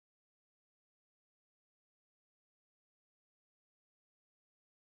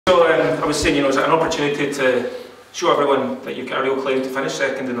was saying, is it an opportunity to show everyone that you've got a real claim to finish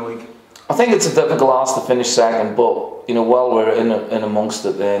second in the league? I think it's a difficult ask to finish second, but while we're in amongst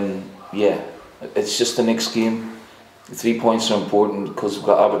it, then yeah, it's just the next game. The 3 points are important because we've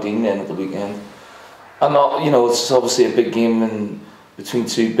got Aberdeen then at the weekend, and it's obviously a big game between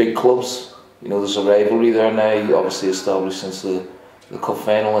two big clubs. There's a rivalry there now, obviously established since the cup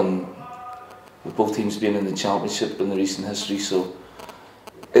final, and with both teams being in the championship in the recent history, so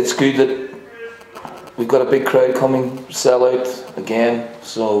it's good that we've got a big crowd coming, sell out again,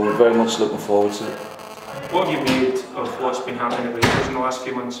 so we're very much looking forward to it. What have you made of what's been happening at Rangers in the last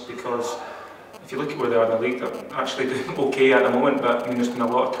few months? Because if you look at where they are in the league, they're actually doing okay at the moment, but there's been a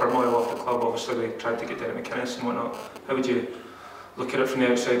lot of turmoil off the club. Obviously they tried to get Derek McInnes and whatnot. How would you look at it from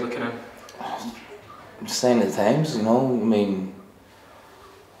the outside looking in? I'm just saying the times,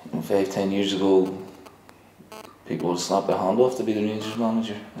 5-10 years ago, people would have snapped their hand off to be the Rangers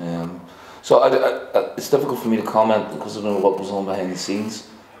manager. So it's difficult for me to comment because I don't know what goes on behind the scenes.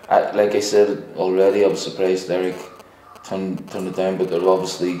 Like I said already, I was surprised Derek turned it down, but there are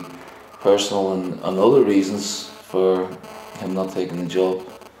obviously personal and other reasons for him not taking the job.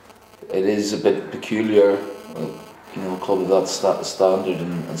 It is a bit peculiar, a club of that standard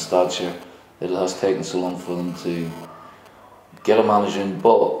and stature, that it has taken so long for them to get a manager in,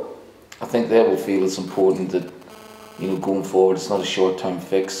 but I think they will feel it's important that going forward, it's not a short-term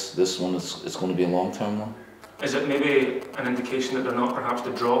fix. This one it's going to be a long-term one. Is it maybe an indication that they're not perhaps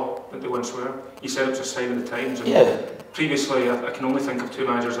the draw that they once were? You said it was a sign of the times. And yeah. Previously, I can only think of two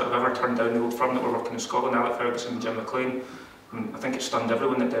managers that have ever turned down the old firm that were working in Scotland, Alex Ferguson and Jim McLean. I think it stunned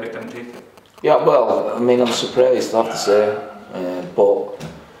everyone that Derek didn't take it. Yeah, well, I'm surprised, I have to say. But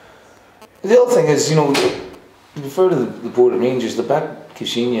the other thing is, to be fair to the board of Rangers, they backed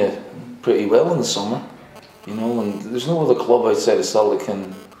Kishinya pretty well in the summer. And there's no other club outside of Celtic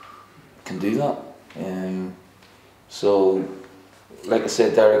can do that. So, like I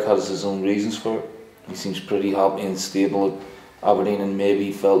said, Derek has his own reasons for it. He seems pretty happy and stable at Aberdeen, and maybe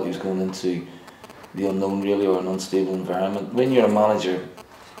he felt he was going into the unknown really, or an unstable environment. When you're a manager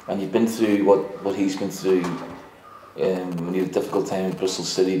and you've been through what he's been through, when you had a difficult time in Bristol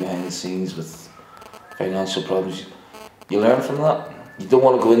City behind the scenes with financial problems, you learn from that. You don't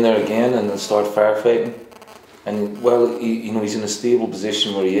want to go in there again and then start firefighting. And well, he's in a stable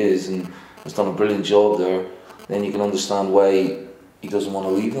position where he is and has done a brilliant job there, then you can understand why he doesn't want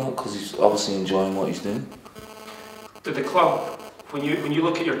to leave that, because he's obviously enjoying what he's doing. Did the club, when you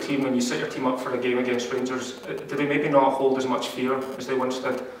look at your team, when you set your team up for a game against Rangers, do they maybe not hold as much fear as they once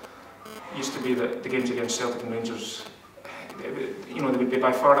did? It used to be that the games against Celtic and Rangers, they would be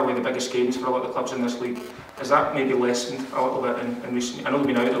by far and away the biggest games for a lot of the clubs in this league. Has that maybe lessened a little bit in recent years? I know they've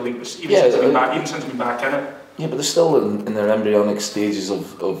been out of the league, but even since they've been back in it. Yeah, but they're still in their embryonic stages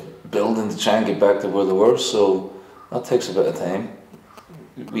of building to try and get back to where they were, so that takes a bit of time.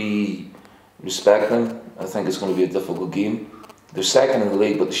 We respect them. I think it's going to be a difficult game. They're second in the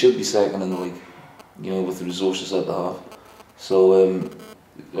league, but they should be second in the league, with the resources that they have. So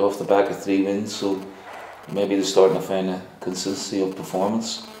off the back of 3 wins, so maybe they're starting to find a consistency of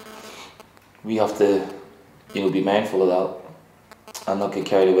performance. We have to, be mindful of that and not get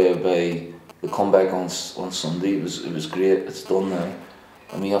carried away by the comeback on Sunday. It was great. It's done now,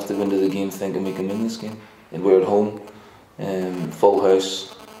 and we have to go into the game thinking we can win this game. And we're at home, full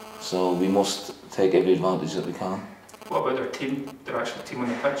house, so we must take every advantage that we can. What about their team? Their actual team on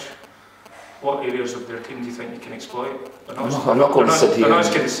the pitch? What areas of their team do you think you can exploit? I'm not going to sit here. They're not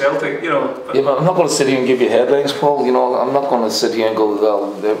as good as Celtic, But yeah, but I'm not going to sit here and give you headlines, Paul. I'm not going to sit here and go,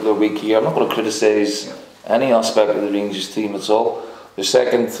 well, they're weak here. I'm not going to criticise any aspect of the Rangers team at all. They're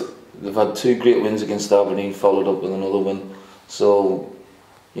second. They've had 2 great wins against Aberdeen, followed up with another win. So,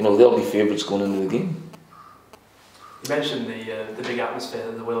 they'll be favourites going into the game. You mentioned the big atmosphere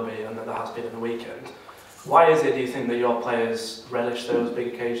that there will be and that there has been in the weekend. Why is it, do you think, that your players relish those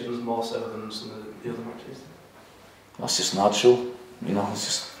big occasions more so than some of the other matches? That's just natural. It's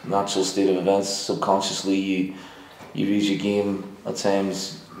just natural state of events. Subconsciously, you read your game at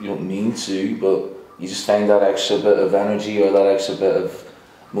times. You don't mean to, but you just find that extra bit of energy or that extra bit of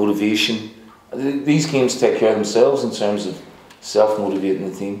motivation. These games take care of themselves in terms of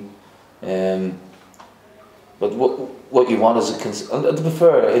self-motivating the team. But what you want is and to be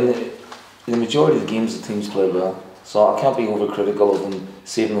fair, in the majority of the games the teams play well, so I can't be overcritical of them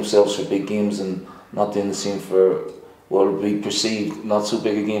saving themselves for big games and not doing the same for what would be perceived not so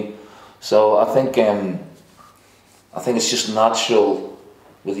big a game. So I think it's just natural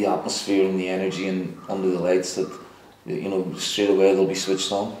with the atmosphere and the energy and under the lights that straight away they'll be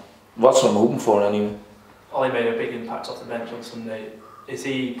switched on. That's what I'm hoping for anyway. Ollie made a big impact off the bench on Sunday. Is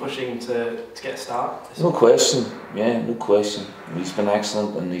he pushing to get a start? No question, yeah, no question. He's been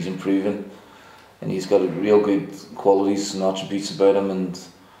excellent and he's improving, and he's got real good qualities and attributes about him, and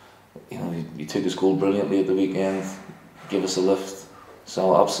you know, he took his goal brilliantly at the weekend, gave us a lift,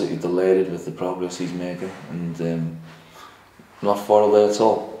 so I'm absolutely delighted with the progress he's making, and not far away at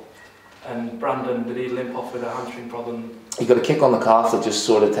all. And Brandon, did he limp off with a hamstring problem? He got a kick on the calf that just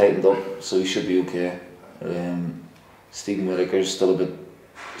sort of tightened up, so he should be okay. Stephen Whittaker's still a bit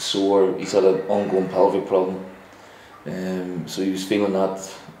sore. He's had an ongoing pelvic problem, so he was feeling that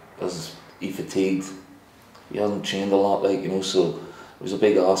as he fatigued. He hasn't trained a lot, like, you know, so it was a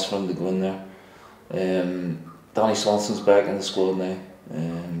big ask for him to go in there. Danny Swanson's back in the squad now,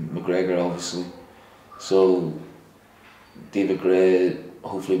 McGregor obviously, so David Gray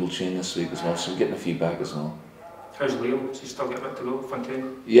hopefully will train this week as well, so we're getting a few back as well. How's Liam? Has he still got a bit to go,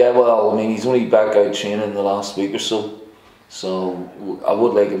 Fontaine? Yeah, well, I mean, he's only back out training the last week or so, I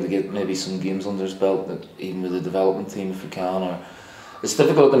would like him to get maybe some games under his belt, that even with the development team if we can. Or it's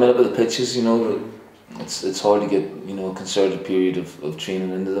difficult at the minute with the pitches, you know. It's hard to get, you know, a concerted period of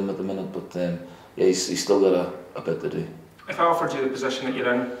training into them at the minute. But yeah, he's still got a bit to do. If I offered you the position that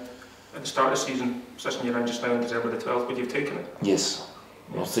you're in at the start of the season, position you're in just now on December the 12th, would you have taken it? Yes.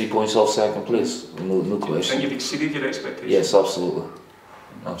 Well, 3 points off second place, no Do you question. think you've exceeded your expectations? Yes, absolutely,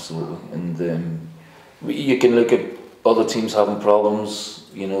 absolutely. And you can look at other teams having problems.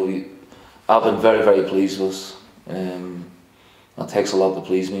 You know, I've been very, very pleased with us. That takes a lot to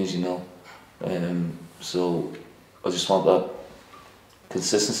please me, as you know. So I just want that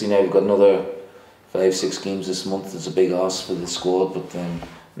consistency now. We've got another 5-6 games this month. It's a big ask for the squad, but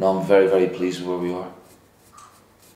now I'm very, very pleased with where we are.